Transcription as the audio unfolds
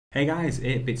Hey guys,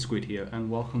 8-Bit Squid here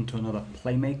and welcome to another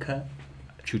Playmaker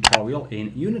tutorial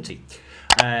in Unity.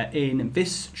 In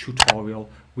this tutorial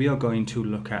we are going to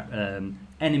look at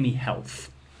enemy health.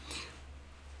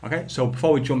 Okay, so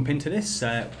before we jump into this,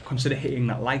 consider hitting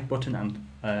that like button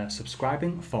and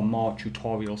subscribing for more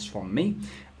tutorials from me,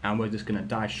 and we're just going to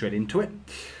dive straight into it.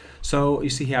 So you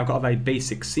see here I've got a very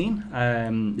basic scene.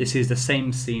 This is the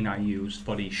same scene I used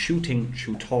for the shooting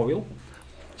tutorial.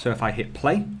 So if I hit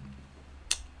play,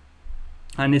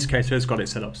 and in this case, I've got it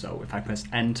set up so if I press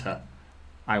enter,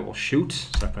 I will shoot.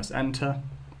 So I press enter.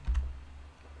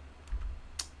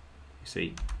 You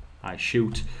see, I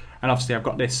shoot. And obviously I've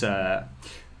got this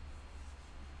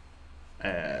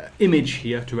image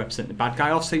here to represent the bad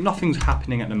guy. Obviously nothing's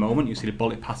happening at the moment. You see the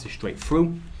bullet passes straight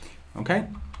through. Okay.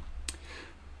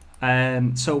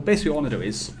 So basically what I want to do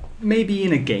is, maybe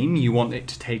in a game you want it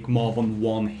to take more than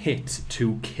one hit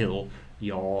to kill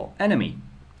your enemy.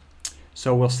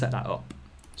 So we'll set that up.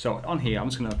 So on here, I'm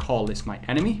just going to call this my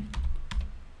enemy,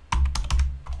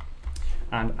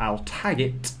 and I'll tag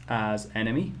it as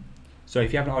enemy. So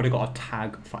if you haven't already got a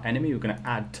tag for enemy, we're going to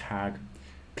add tag,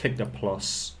 click the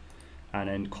plus, and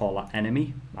then call that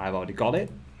enemy. I've already got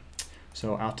it.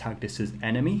 So I'll tag this as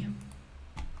enemy.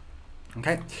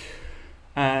 Okay.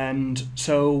 And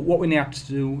so what we need to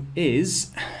do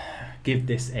is give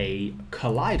this a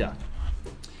collider.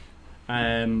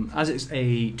 As it's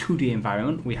a 2D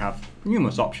environment, we have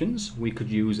numerous options. We could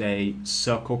use a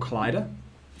circle collider,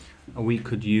 or we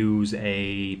could use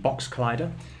a box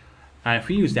collider. And if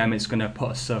we use them, it's going to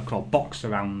put a circle or box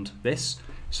around this.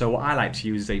 So what I like to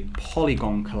use is a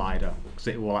polygon collider, because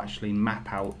it will actually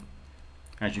map out,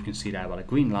 as you can see there by the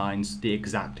green lines, the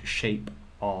exact shape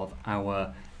of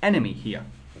our enemy here.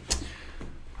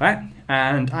 All right,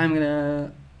 and I'm going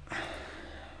to,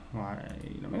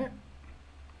 wait a minute.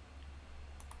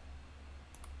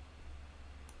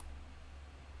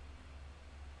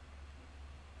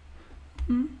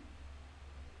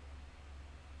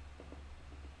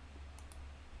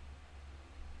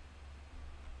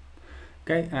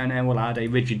 Okay, and then we'll add a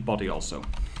rigid body also.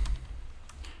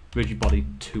 Rigid body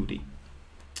 2D.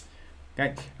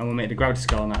 Okay, and we'll make the gravity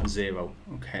scale on that 0.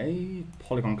 Okay,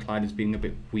 polygon collider is being a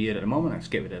bit weird at the moment. Let's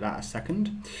get rid of that a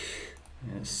second.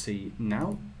 Let's see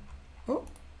now. Oh,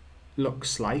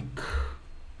 looks like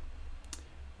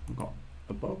we've got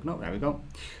a bug. No, there we go.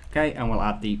 Okay, and we'll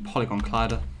add the polygon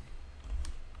collider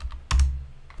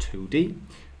 2D.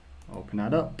 Open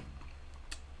that up.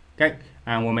 Okay,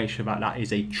 and we'll make sure that that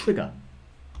is a trigger,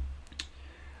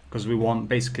 because we want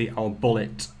basically our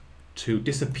bullet to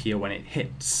disappear when it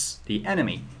hits the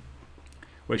enemy,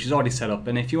 which is already set up.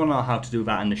 And if you want to know how to do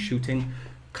that in the shooting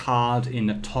card in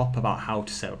the top about how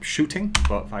to set up shooting,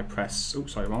 but if I press,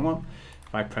 oops, sorry, wrong one.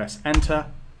 If I press enter,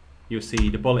 you'll see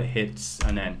the bullet hits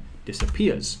and then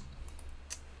disappears.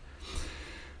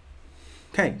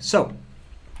 Okay, so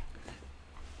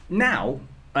now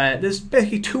there's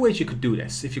basically two ways you could do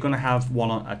this if you're going to have one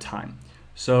at a time.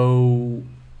 So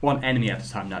one enemy at a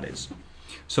time, that is.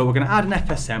 So we're going to add an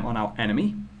FSM on our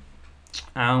enemy,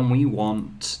 and we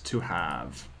want to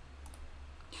have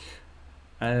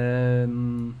I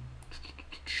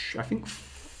think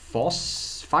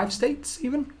 5 states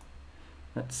even.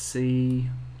 Let's see.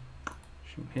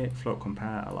 Shoot, hit, float,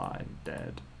 compare, alive,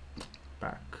 dead,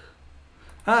 back.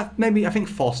 Maybe I think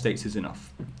 4 states is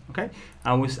enough. Okay,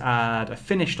 and we'll add a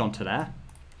finished onto there.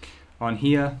 On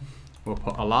here we'll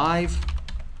put alive,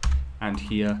 and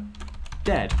here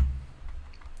dead.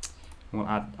 We'll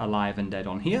add alive and dead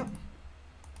on here.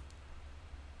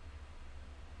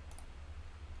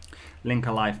 Link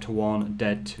alive to one,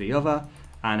 dead to the other,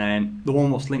 and then the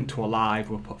one that's linked to alive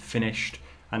we'll put finished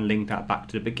and link that back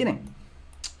to the beginning.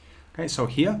 Okay, so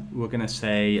here we're going to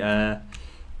say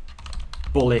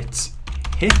bullet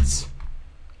hit.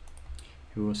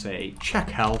 We will say check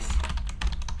health.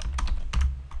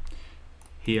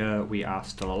 Here we are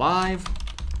still alive.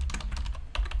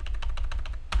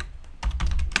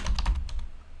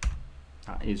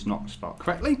 That is not spelled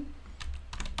correctly.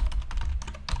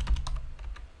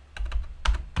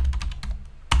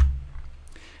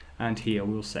 And here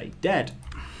we'll say dead.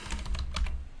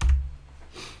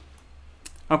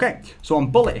 Okay, so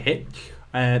on bullet hit,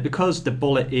 because the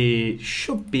bullet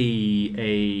should be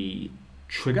a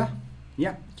trigger.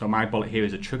 Yeah, so my bullet here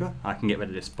is a trigger. I can get rid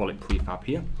of this bullet prefab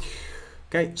here.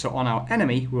 Okay, so on our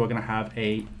enemy, we're going to have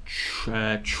a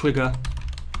trigger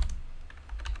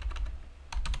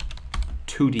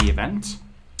 2D event,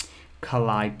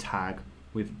 collide tag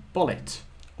with bullet,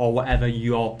 or whatever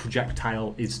your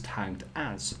projectile is tagged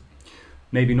as.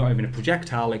 Maybe not even a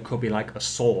projectile, it could be like a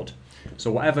sword.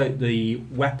 So whatever the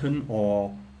weapon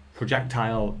or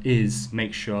projectile is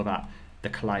make sure that the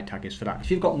collide tag is for that.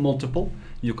 If you've got multiple,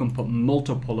 you can put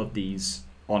multiple of these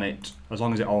on it as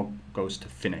long as it all goes to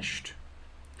finished.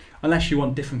 Unless you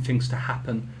want different things to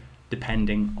happen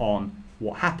depending on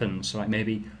what happens. So like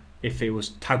maybe if it was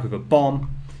tagged with a bomb,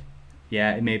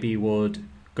 yeah, it maybe would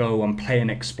go and play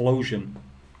an explosion.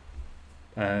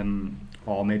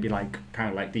 Or maybe like kind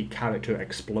of like the character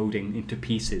exploding into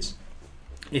pieces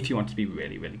if you want to be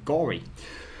really, really gory.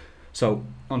 So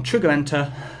on trigger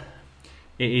enter,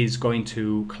 it is going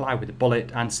to collide with the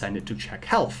bullet and send it to check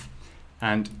health.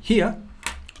 And here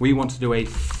we want to do a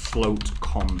float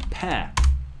compare.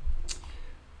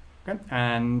 Okay,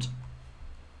 and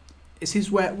this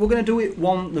is where we're going to do it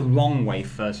the wrong way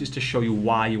first, just to show you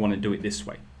why you want to do it this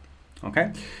way.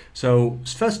 Okay, so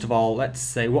first of all, let's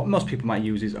say what most people might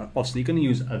use is obviously you're going to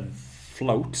use a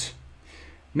float.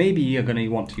 Maybe you're going to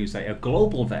want to use a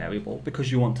global variable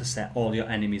because you want to set all your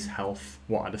enemies' health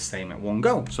what are the same at one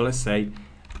go. So let's say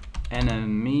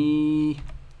enemy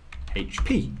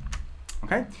HP.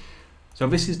 Okay, so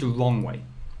this is the wrong way.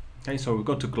 Okay, so we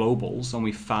go to globals and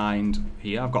we find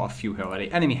here, I've got a few here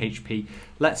already, enemy HP,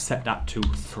 let's set that to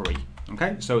 3.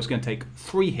 Okay, so it's going to take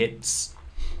 3 hits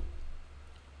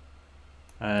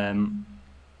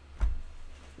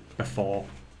before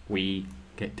we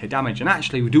get to damage. And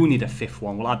actually we do need a 5th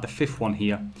one, we'll add the 5th one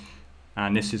here,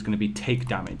 and this is going to be take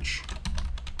damage.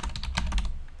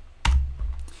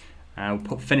 And we'll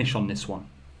put finish on this one.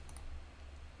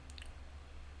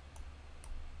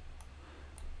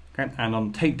 Okay, and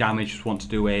on take damage, just want to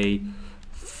do a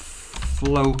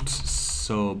float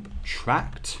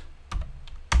subtract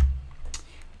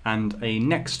and a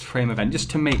next frame event,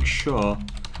 just to make sure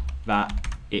that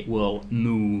it will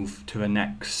move to the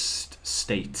next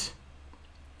state.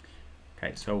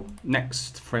 Okay, so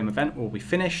next frame event will be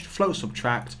finished, float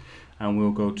subtract, and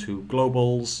we'll go to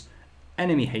globals,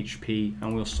 enemy HP,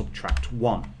 and we'll subtract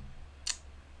 1.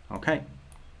 Okay.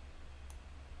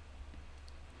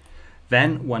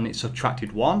 Then when it's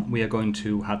subtracted 1, we are going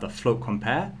to have the float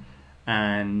compare,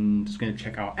 and it's going to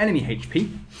check our enemy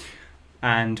HP.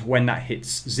 And when that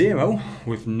hits 0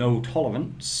 with no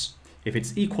tolerance, if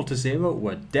it's equal to 0,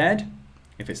 we're dead.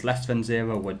 If it's less than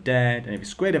 0, we're dead. And if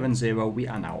it's greater than 0, we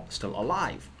are now still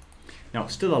alive. Now,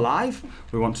 still alive,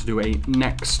 we want to do a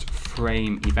next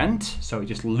frame event. So it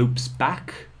just loops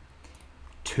back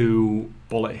to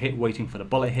bullet hit, waiting for the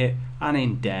bullet hit. And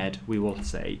in dead, we will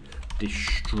say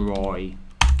destroy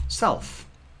self.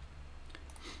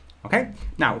 Okay,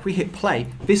 now if we hit play,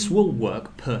 this will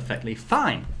work perfectly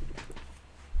fine.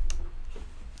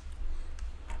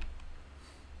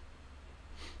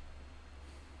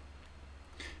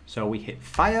 So we hit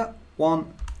fire,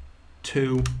 1,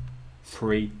 2,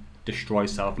 3, destroy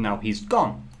self. Now he's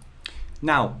gone.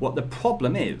 Now what the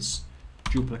problem is,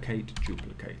 duplicate,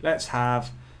 duplicate. Let's have,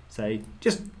 say,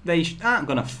 just they aren't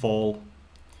gonna fall.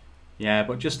 Yeah,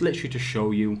 but just literally to show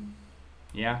you,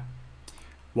 yeah,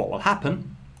 what will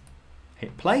happen.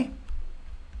 Hit play.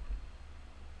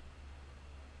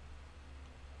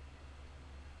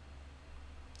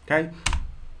 Okay,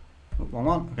 wrong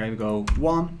one. Okay, we go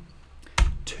 1,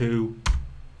 2,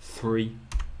 3,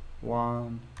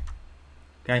 1.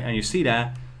 Okay, and you see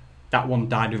there, that one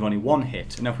died with only 1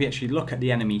 hit. And if we actually look at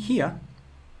the enemy here,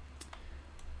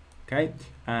 okay,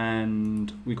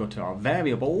 and we go to our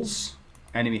variables,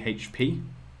 enemy HP,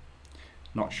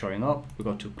 not showing up. We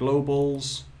go to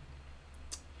globals.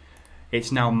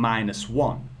 It's now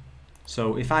 -1.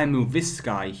 So if I move this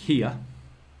guy here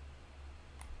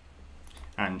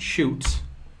and shoot,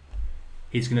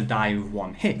 he's going to die with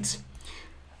 1 hit.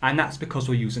 And that's because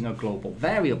we're using a global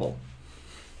variable.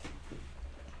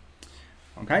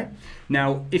 Okay.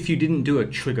 Now, if you didn't do a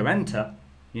trigger enter,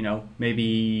 you know,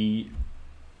 maybe,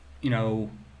 you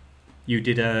know, you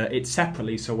did it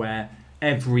separately, so where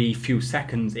every few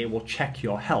seconds it will check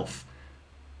your health,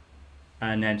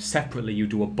 and then separately you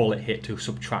do a bullet hit to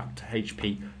subtract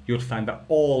HP, you'll find that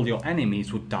all your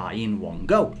enemies would die in one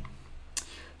go.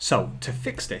 So to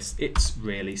fix this, it's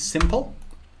really simple.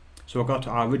 So we'll go to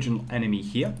our original enemy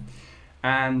here,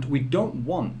 and we don't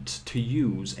want to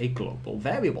use a global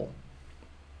variable.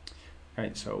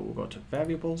 Okay, so we'll go to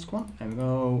variables, come on, there we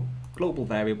go, global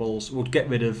variables. We'll get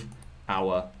rid of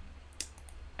our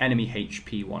enemy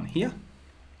HP one here,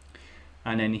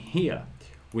 and then here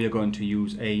we are going to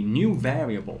use a new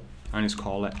variable, and let's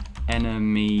call it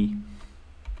enemy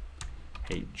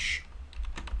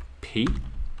HP,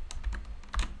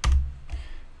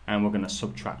 and we're going to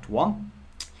subtract 1.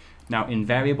 Now in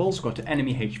variables, go to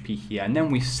enemy HP here, and then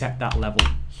we set that level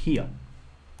here.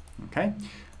 Okay,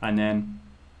 and then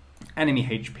enemy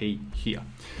HP here.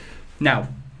 Now,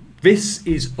 This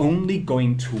is only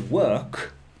going to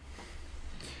work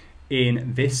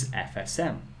in this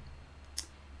FSM.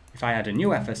 If I add a new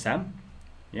FSM,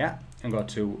 yeah, and go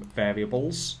to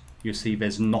variables, you see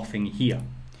there's nothing here.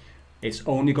 It's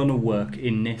only going to work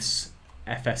in this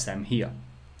FSM here,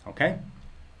 okay?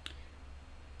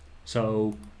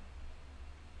 So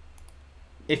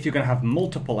if you're going to have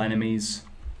multiple enemies,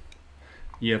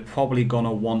 you're probably going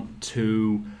to want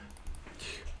to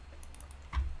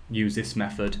use this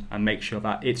method and make sure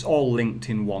that it's all linked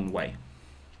in one way.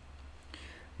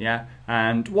 Yeah,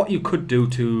 and what you could do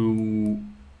to,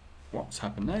 what's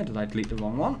happened there? Did I delete the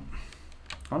wrong one?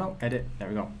 Oh no, edit, there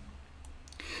we go.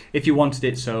 If you wanted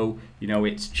it so, you know,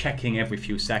 it's checking every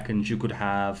few seconds, you could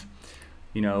have,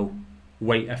 you know,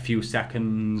 wait a few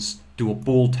seconds, do a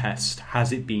bool test,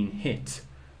 has it been hit?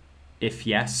 If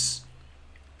yes,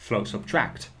 float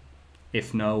subtract.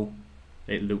 If no,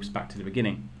 it loops back to the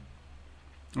beginning.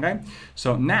 Okay,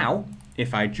 so now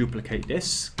if I duplicate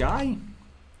this guy,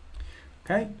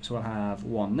 okay, so I'll have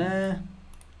one there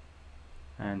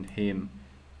and him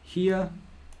here,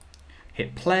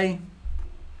 hit play.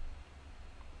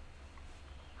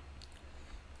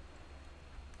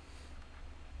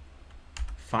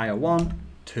 Fire 1,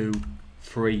 2,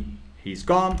 3, he's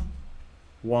gone.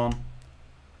 1,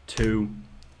 2,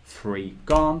 3,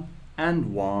 gone.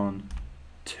 And 1,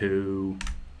 2,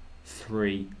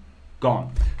 3,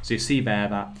 gone. So you see there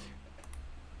that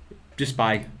just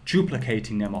by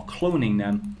duplicating them or cloning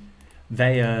them,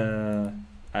 they are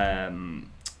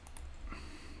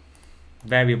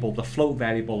variable, the float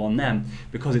variable on them,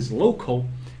 because it's local,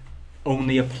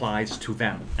 only applies to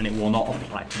them and it will not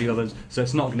apply to the others. So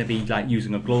it's not going to be like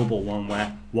using a global one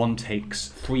where one takes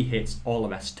 3 hits, all the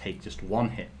rest take just 1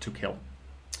 hit to kill.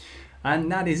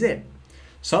 And that is it.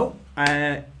 So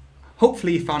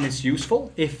hopefully you found this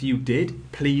useful. If you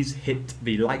did, please hit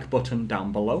the like button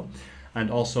down below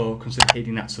and also consider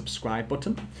hitting that subscribe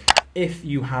button. If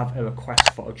you have a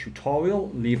request for a tutorial,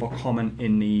 leave a comment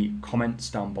in the comments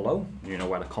down below. You know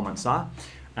where the comments are,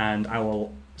 and I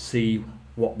will see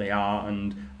what they are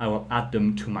and I will add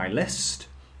them to my list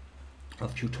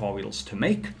of tutorials to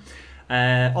make.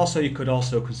 Also, you could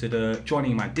also consider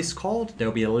joining my Discord.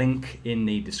 There'll be a link in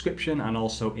the description and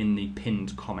also in the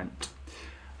pinned comment.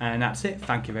 And that's it.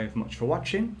 Thank you very much for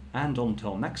watching, and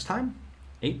until next time,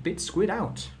 8-Bit Squid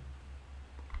out.